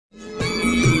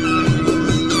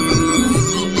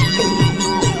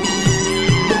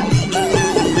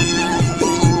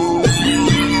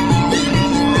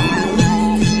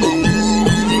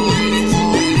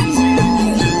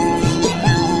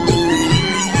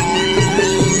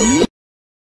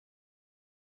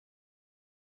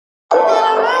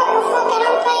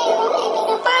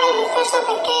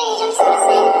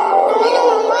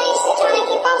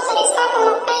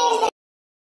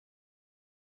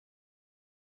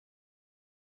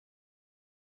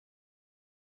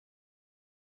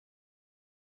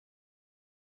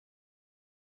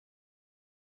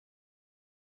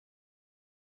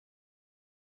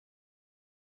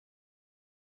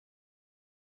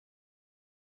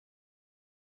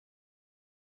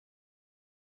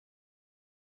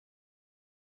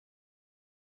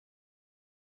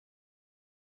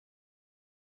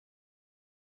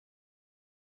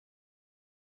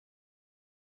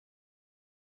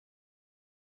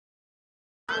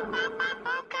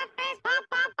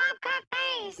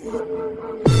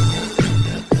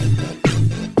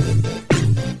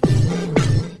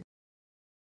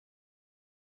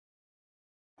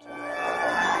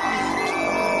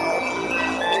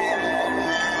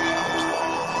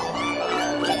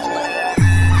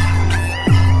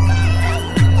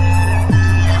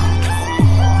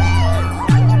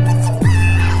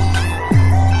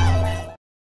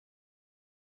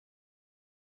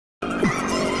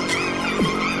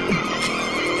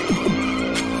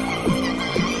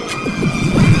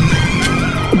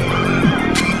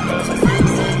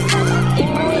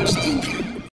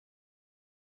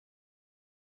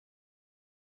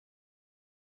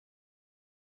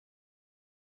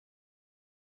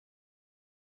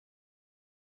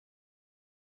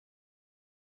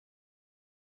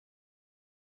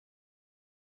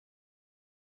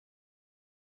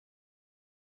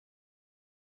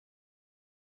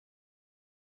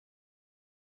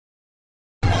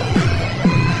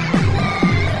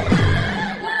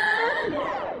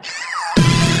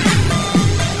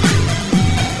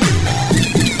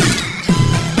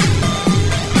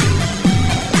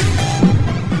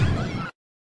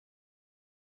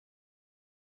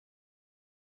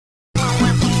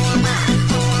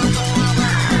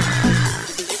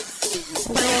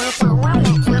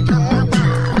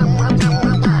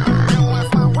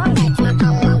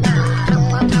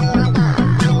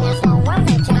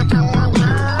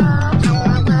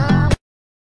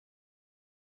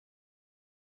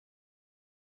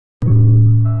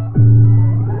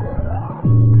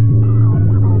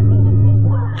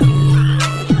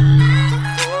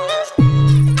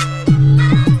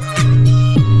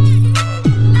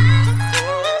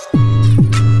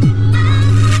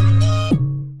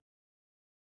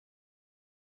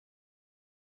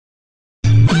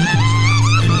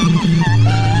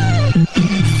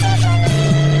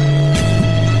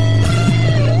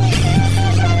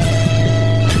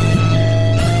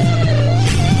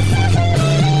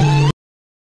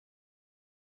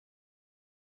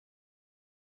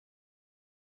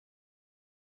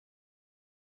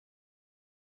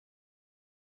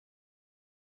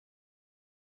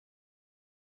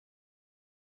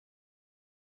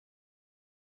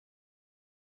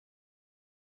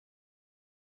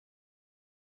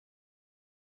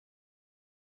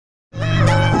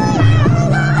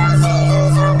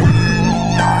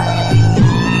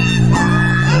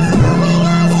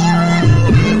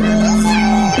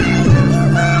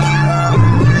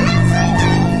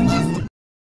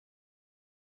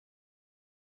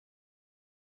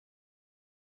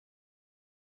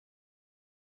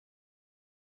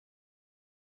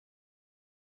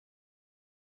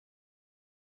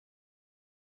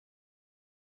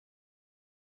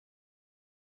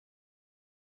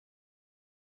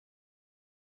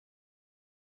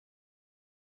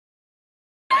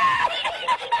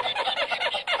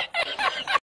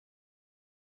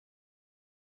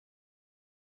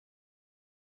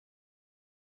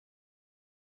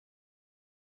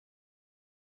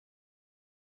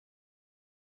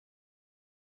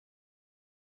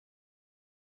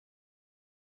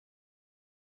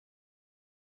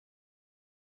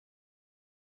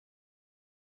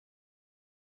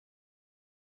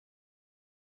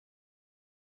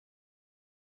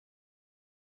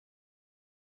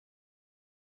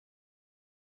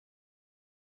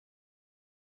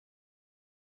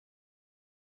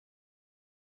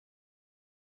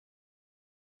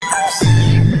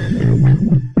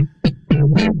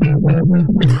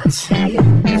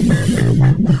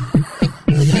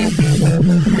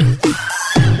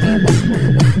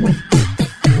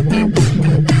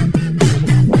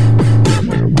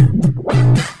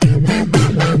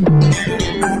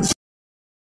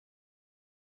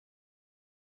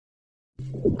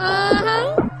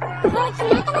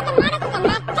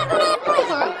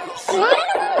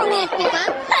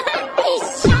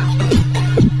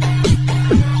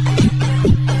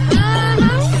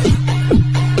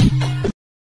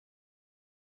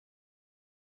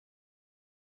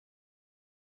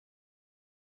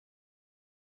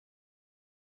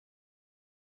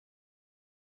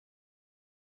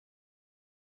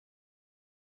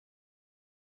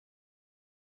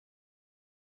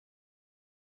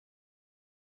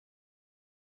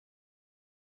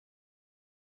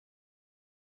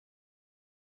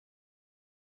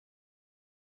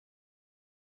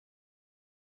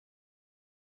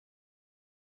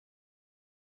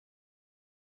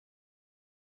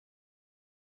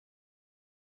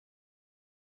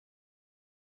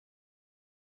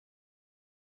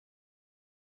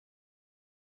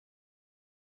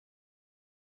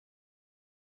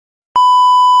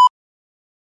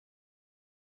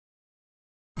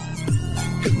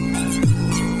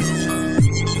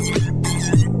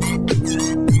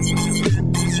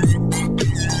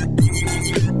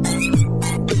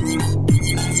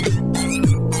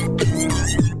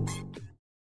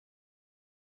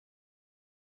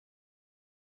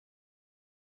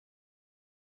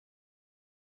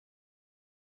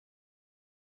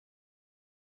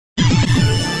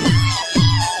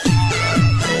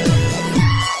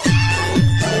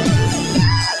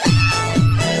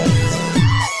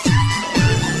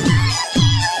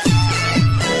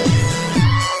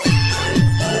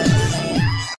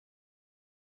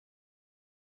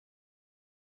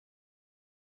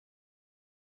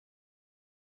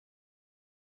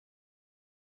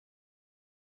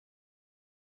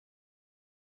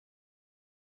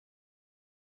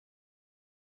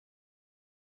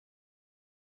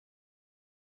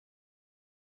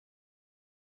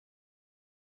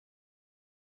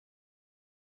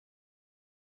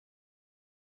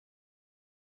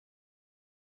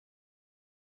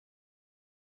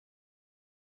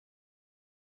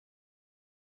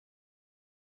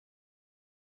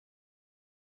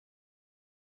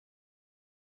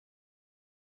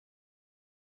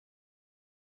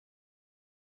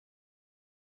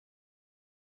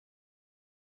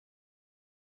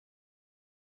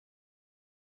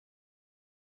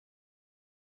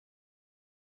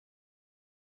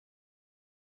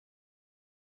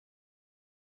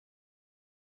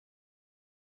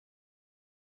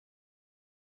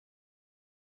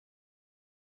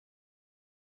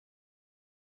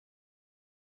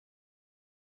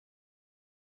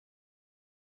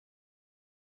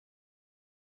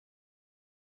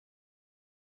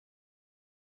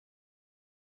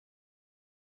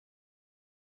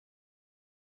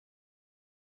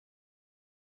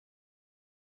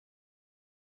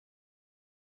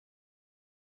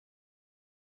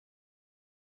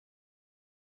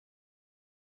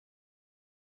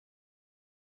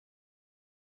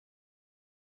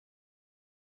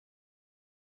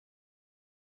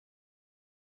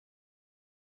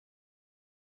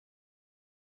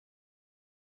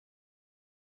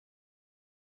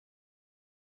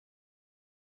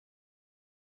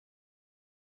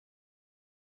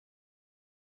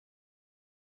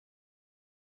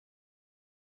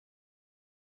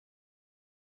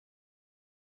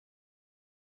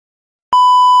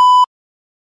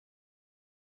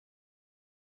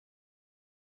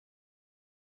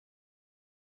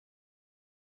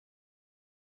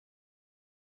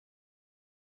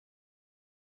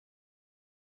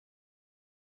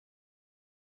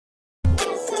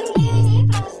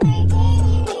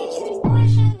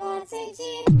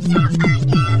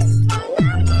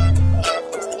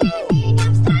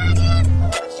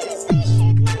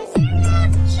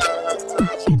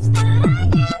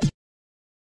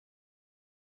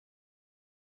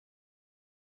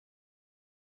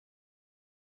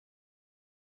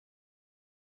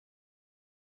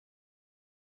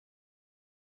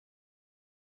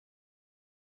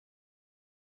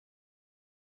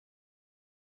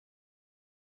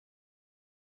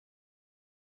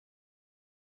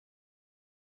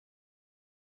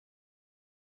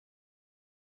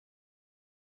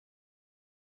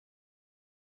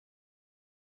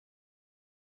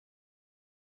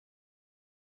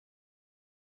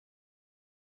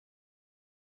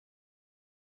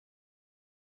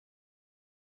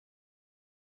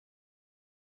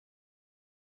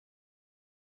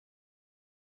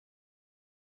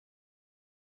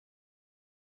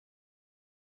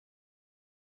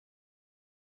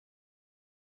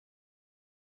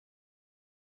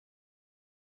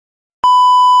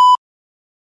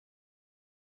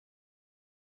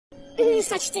Не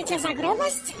сочтите за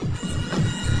грубость.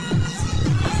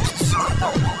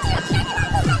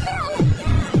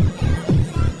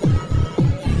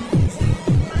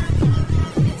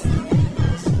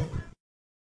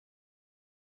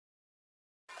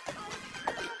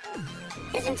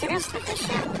 Из интересных вещей.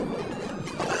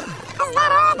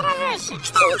 Здорово, дружище.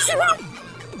 Ничего.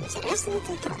 Интересно,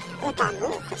 ты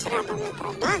утонул хоть рядом на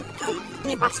пруда.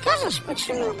 Не подскажешь,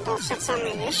 почему дал все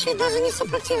ценные вещи и даже не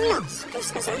сопротивлялся при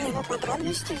сказании его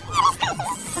подробностей?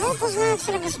 Вот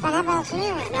узнаете ли, господа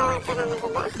болтливые, белая пена на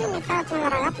губах намекают на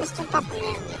вероятность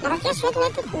утопления. На руке светлое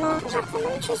пятно, жертва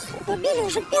были чувства. Убили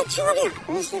уже 5 человек.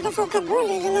 Ни следов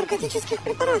алкоголя или наркотических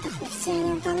препаратов. И все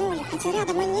они утонули, хотя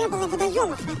рядом и не было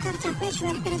водоемов на карте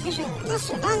отмеченных передвижений. До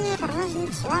свидания,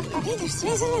 праздник, сладко, видишь,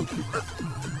 связи нет.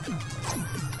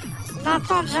 Да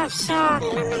тут же все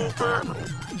элементарно.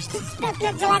 Что 5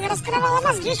 лет дела не раскрывала,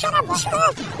 мозги еще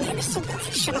работают. Я без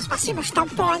дружище, но спасибо, что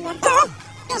понял. Да?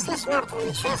 Если с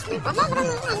мертвыми честно и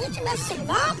подобраны, они тебя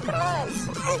всегда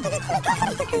откроются. А это ведь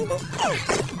метафора такая, да?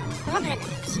 Ты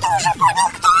уже понял,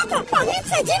 кто это?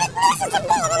 Полиция 9 месяцев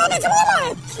голову над этим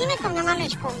ломает. Сними-ка мне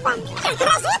наличку в банке. Это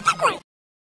развод такой?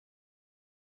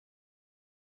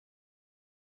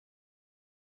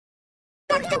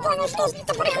 Как ты понял, что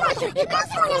это парикмахер? И как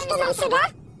понял, что нам сюда?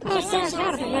 Все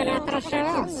жертвы были отросшие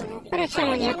волосы, причем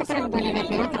у некоторых были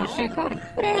видны отросшие корни.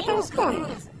 При этом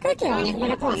вспомни, какие у них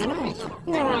были планы на вечер.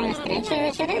 Деловые встречи и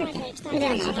вечеринки, где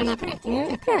нужно накрыть.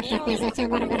 Как так из этих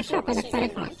барбершоп или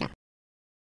парикмахер?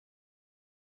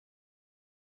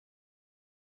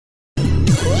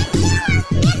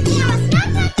 Нет дела, с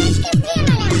мертвой точки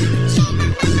сдвинули. Шейка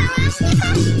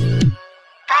Kamonohashi.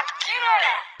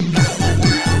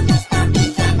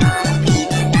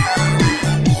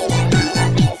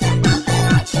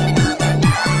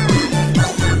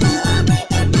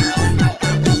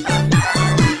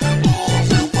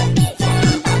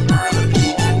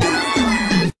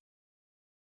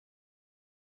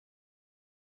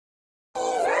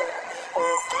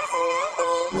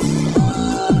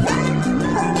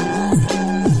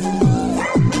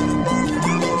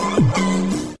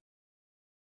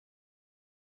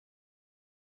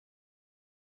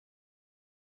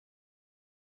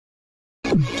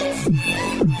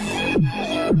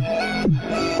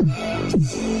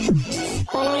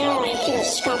 Половой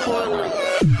киш, как лама.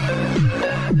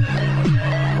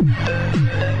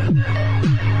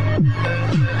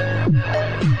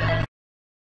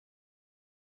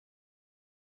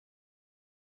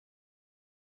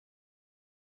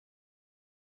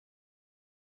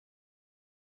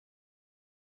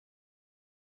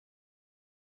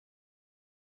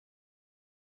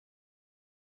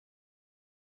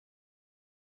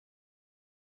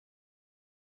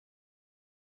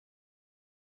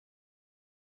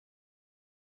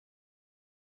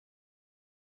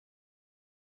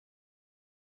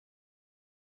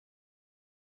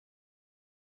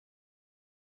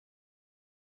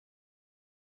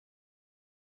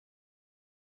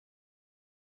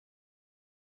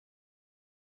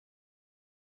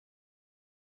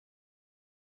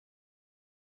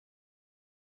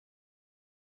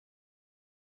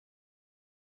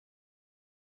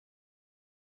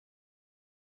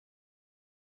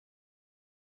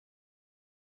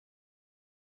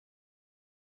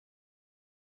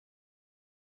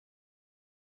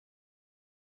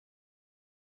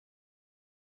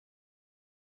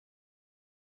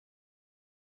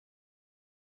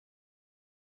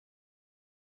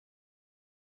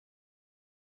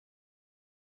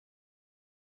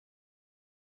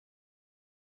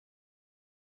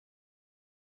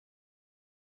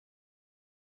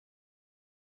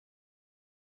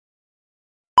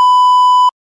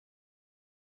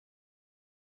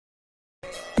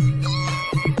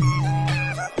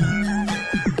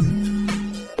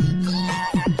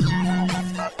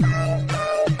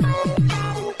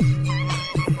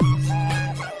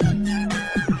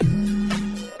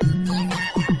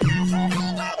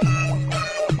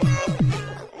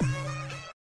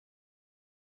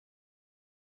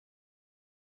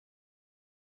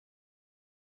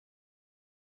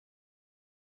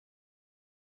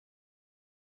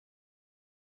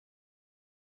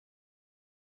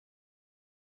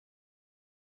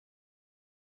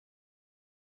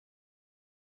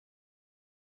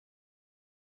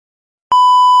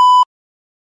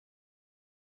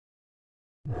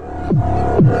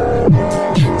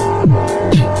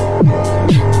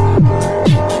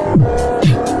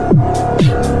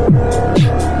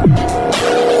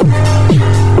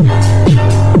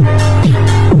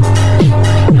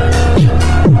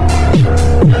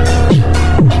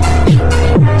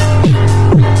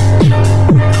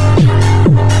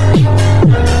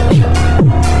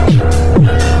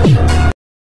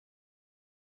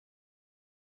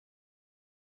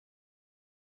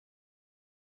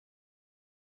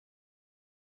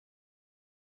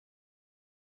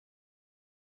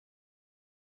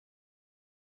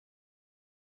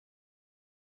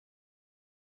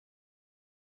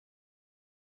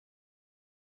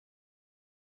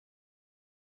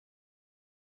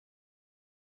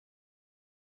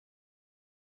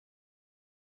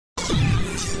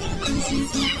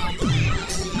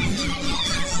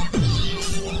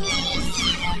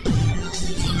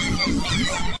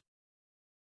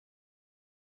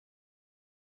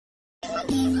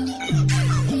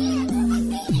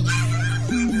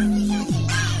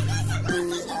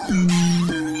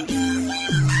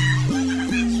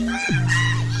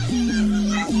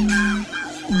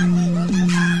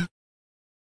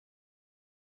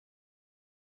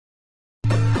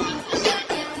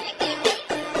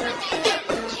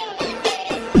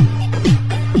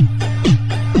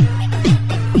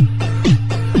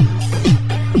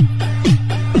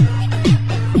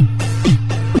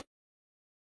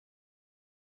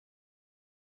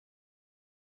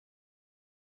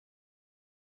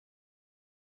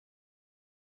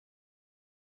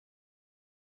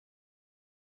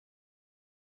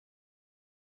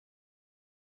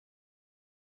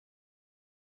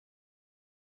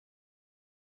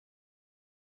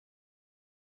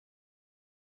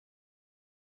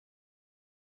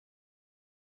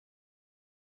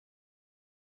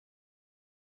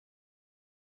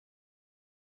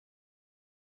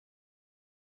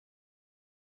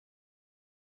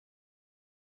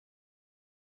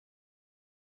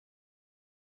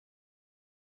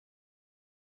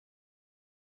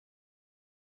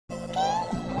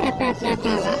 5 лет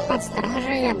назад под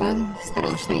стражей я был в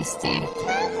страшной истерике.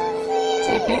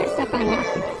 Теперь-то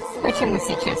понятно, почему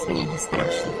сейчас мне не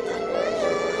страшно.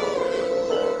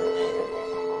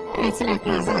 5 лет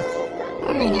назад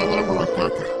у меня не было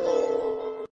тата.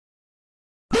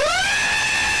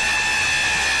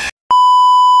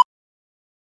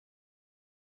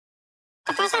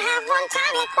 Because I have one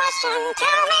tiny question.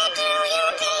 Tell me, do you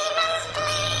demons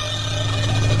bleed?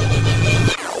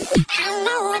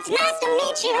 Hello, it's nice to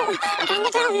meet you. Can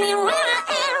you tell me where I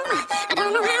am? I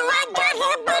don't know how I got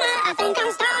here, but I think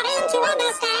I'm starting to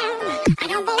understand. I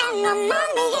don't belong among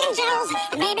the angels.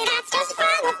 Maybe that's just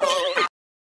fine with me.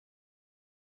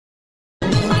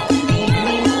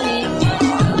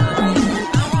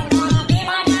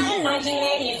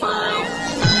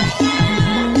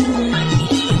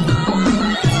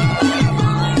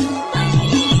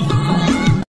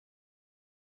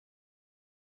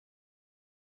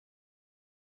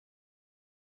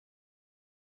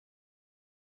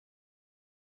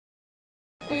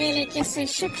 Великий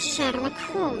сыщик Шерлок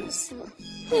Холмс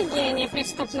и гений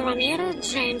преступного мира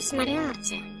Джеймс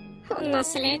Мориарти. Он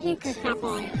наследник их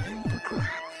обоих.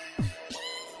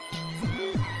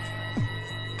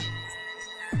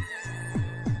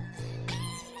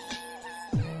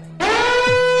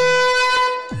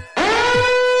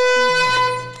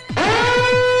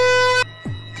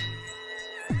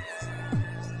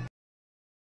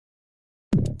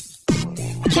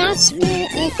 Catch me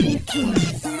if you can.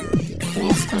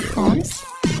 Mr. Holmes.